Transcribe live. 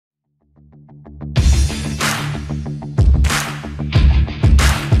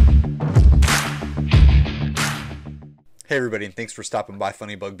Hey everybody, and thanks for stopping by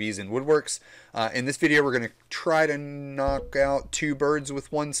Funny Bug Bees and Woodworks. In this video we're going to try to knock out two birds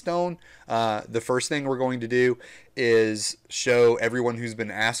with one stone. The first thing we're going to do is show everyone who's been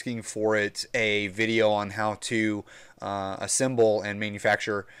asking for it a video on how to assemble and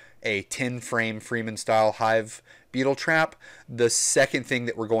manufacture a 10 frame Freeman style hive beetle trap. The second thing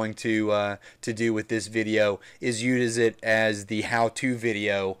that we're going to do with this video is use it as the how-to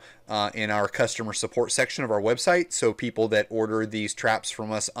video in our customer support section of our website, so people that order these traps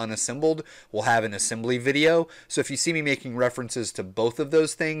from us unassembled will have an assembly video. So if you see me making references to both of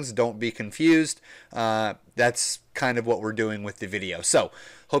those things, don't be confused. That's kind of what we're doing with the video. So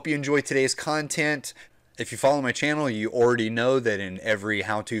hope you enjoy today's content. If you follow my channel, you already know that in every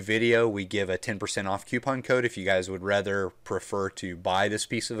how-to video we give a 10% off coupon code if you guys would rather prefer to buy this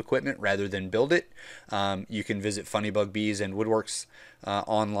piece of equipment rather than build it. You can visit Funny Bug Bees and Woodworks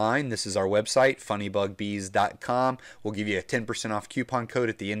online. This is our website, funnybugbees.com. We'll give you a 10% off coupon code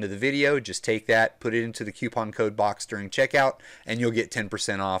at the end of the video. Just take that, put it into the coupon code box during checkout, and you'll get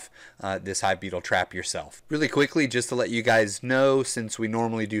 10% off this hive beetle trap yourself. Really quickly, just to let you guys know, since we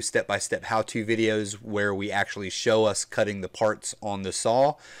normally do step-by-step how-to videos where we actually show us cutting the parts on the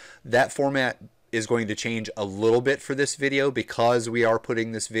saw, that format is going to change a little bit for this video because we are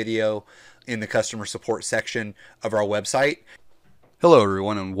putting this video in the customer support section of our website. Hello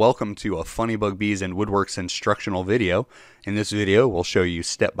everyone, and welcome to a Funny Bug Bees and Woodworks instructional video. In this video we'll show you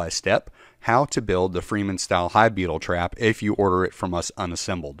step by step how to build the Freeman style hive beetle trap if you order it from us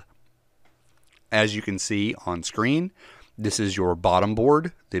unassembled. As you can see on screen, this is your bottom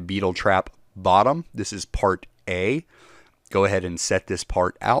board, the beetle trap bottom. This is part A. Go ahead and set this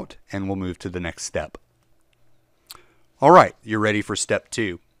part out and we'll move to the next step. Alright, you're ready for step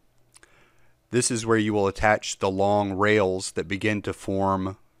 2. This is where you will attach the long rails that begin to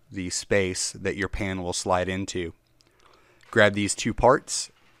form the space that your pan will slide into. Grab these two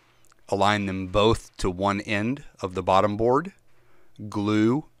parts, align them both to one end of the bottom board,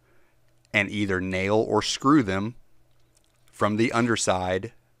 glue and either nail or screw them from the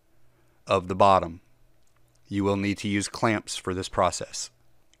underside of the bottom. You will need to use clamps for this process.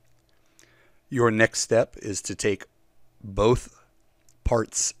 Your next step is to take both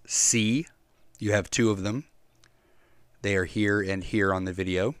parts C. You have two of them. They are here and here on the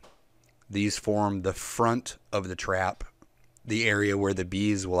video. These form the front of the trap, the area where the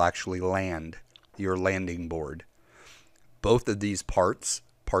bees will actually land, your landing board. Both of these parts,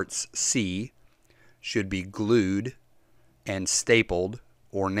 parts C, should be glued and stapled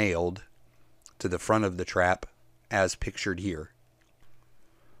or nailed to the front of the trap as pictured here.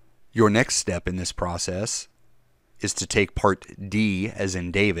 Your next step in this process is to take part D, as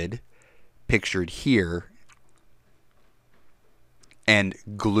in David, pictured here, and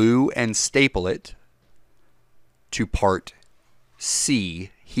glue and staple it to part C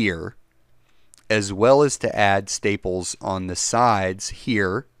here, as well as to add staples on the sides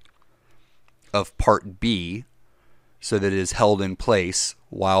here of part B so that it is held in place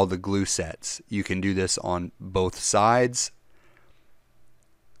while the glue sets. You can do this on both sides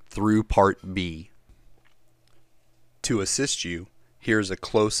through part B. To assist you, here's a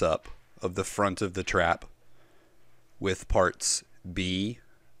close-up of the front of the trap with parts B,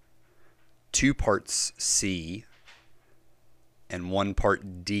 two parts C, and one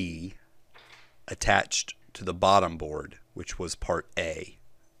part D attached to the bottom board, which was part A.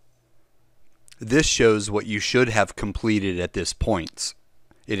 This shows what you should have completed at this point.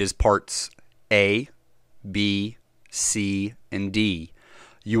 It is parts A, B, C, and D.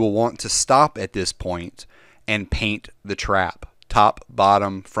 You will want to stop at this point and paint the trap. Top,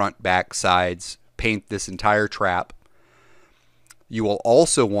 bottom, front, back, sides. Paint this entire trap. You will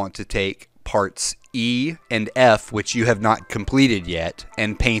also want to take parts E and F, which you have not completed yet,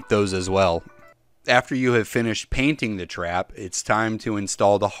 and paint those as well. After you have finished painting the trap, it's time to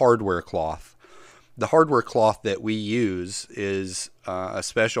install the hardware cloth. The hardware cloth that we use is a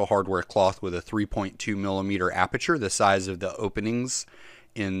special hardware cloth with a 3.2 millimeter aperture, the size of the openings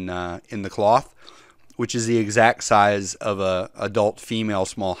in the cloth, which is the exact size of a adult female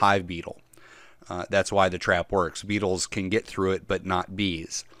small hive beetle. That's why the trap works. Beetles can get through it, but not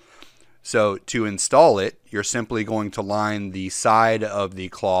bees. So to install it, you're simply going to line the side of the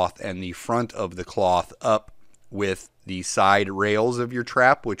cloth and the front of the cloth up with the side rails of your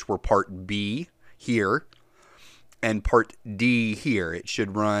trap, which were part B here and part D here. It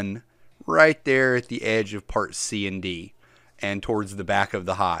should run right there at the edge of part C and D and towards the back of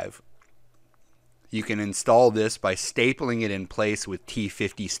the hive. You can install this by stapling it in place with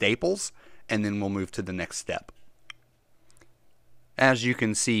T50 staples, and then we'll move to the next step. As you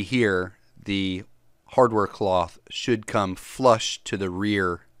can see here, the hardware cloth should come flush to the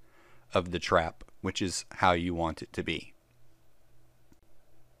rear of the trap, which is how you want it to be.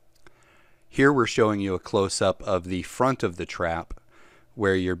 Here we're showing you a close-up of the front of the trap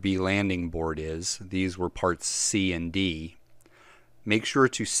where your bee landing board is. These were parts C and D. Make sure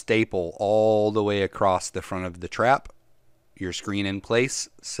to staple all the way across the front of the trap, your screen in place,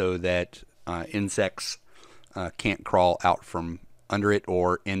 so that insects can't crawl out from under it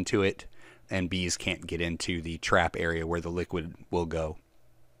or into it, and bees can't get into the trap area where the liquid will go.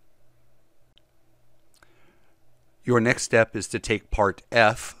 Your next step is to take part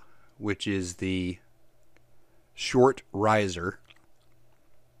F, which is the short riser,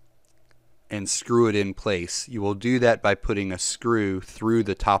 and screw it in place. You will do that by putting a screw through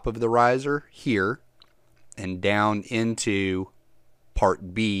the top of the riser here and down into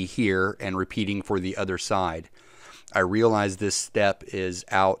part B here, and repeating for the other side. I realize this step is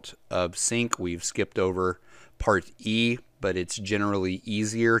out of sync. We've skipped over part E, but it's generally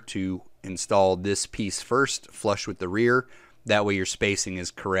easier to install this piece first, flush with the rear. That way your spacing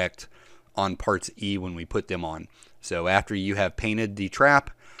is correct on parts E when we put them on. So after you have painted the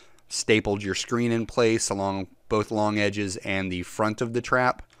trap, stapled your screen in place along both long edges and the front of the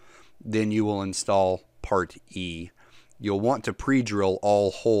trap, then you will install part E. You'll want to pre-drill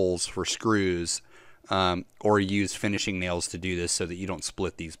all holes for screws, or use finishing nails to do this so that you don't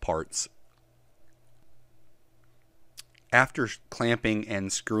split these parts. After clamping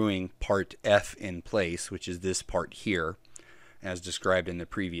and screwing part F in place, which is this part here, as described in the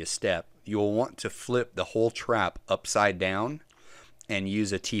previous step, you'll want to flip the whole trap upside down and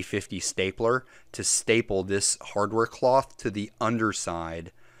use a T50 stapler to staple this hardware cloth to the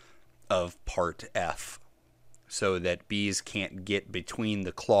underside of part F, so that bees can't get between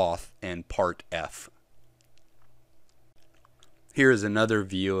the cloth and part F. Here is another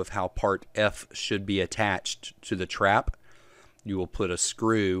view of how part F should be attached to the trap. You will put a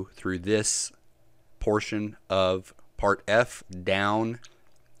screw through this portion of part F down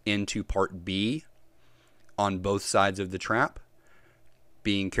into part B on both sides of the trap,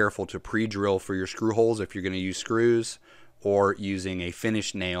 being careful to pre-drill for your screw holes if you're going to use screws, or using a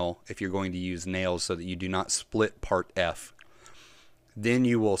finish nail if you're going to use nails, so that you do not split part F. Then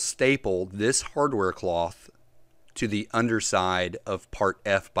you will staple this hardware cloth to the underside of part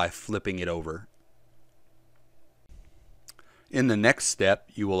F by flipping it over. In the next step,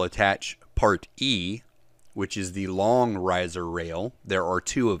 you will attach part E, which is the long riser rail. There are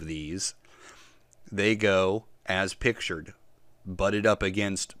two of these. They go as pictured, butted up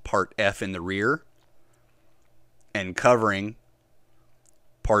against part F in the rear and covering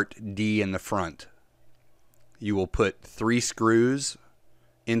part D in the front. You will put 3 screws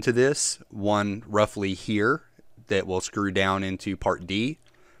into this, one roughly here that will screw down into part D,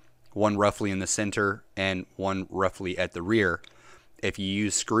 one roughly in the center, and one roughly at the rear. If you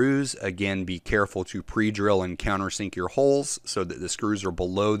use screws, again, be careful to pre-drill and countersink your holes so that the screws are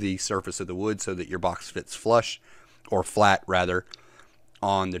below the surface of the wood, so that your box fits flush, or flat rather,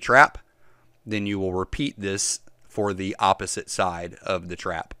 on the trap. Then you will repeat this for the opposite side of the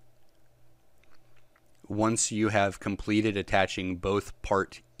trap. Once you have completed attaching both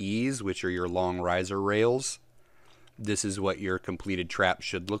part E's, which are your long riser rails, this is what your completed trap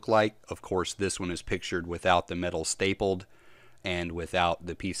should look like. Of course, this one is pictured without the metal stapled and without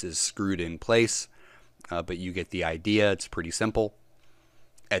the pieces screwed in place, but you get the idea. It's pretty simple.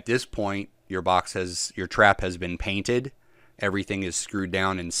 At this point, your trap has been painted. Everything is screwed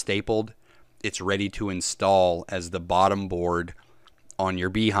down and stapled. It's ready to install as the bottom board on your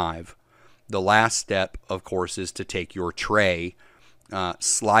beehive. The last step, of course, is to take your tray,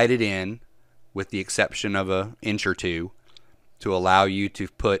 slide it in, with the exception of an inch or two, to allow you to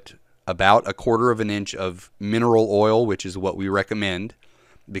put about 1/4 of an inch of mineral oil, which is what we recommend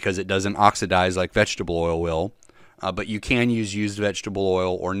because it doesn't oxidize like vegetable oil will. But you can use used vegetable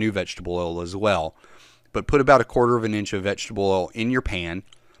oil or new vegetable oil as well. But put about 1/4 of an inch of vegetable oil in your pan,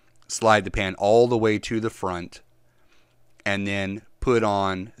 slide the pan all the way to the front, and then put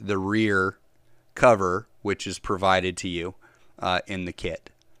on the rear cover, which is provided to you in the kit.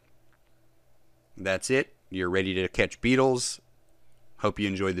 That's it. You're ready to catch beetles. Hope you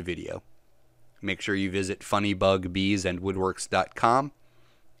enjoyed the video. Make sure you visit funnybugbeesandwoodworks.com,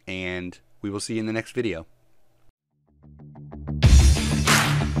 and we will see you in the next video.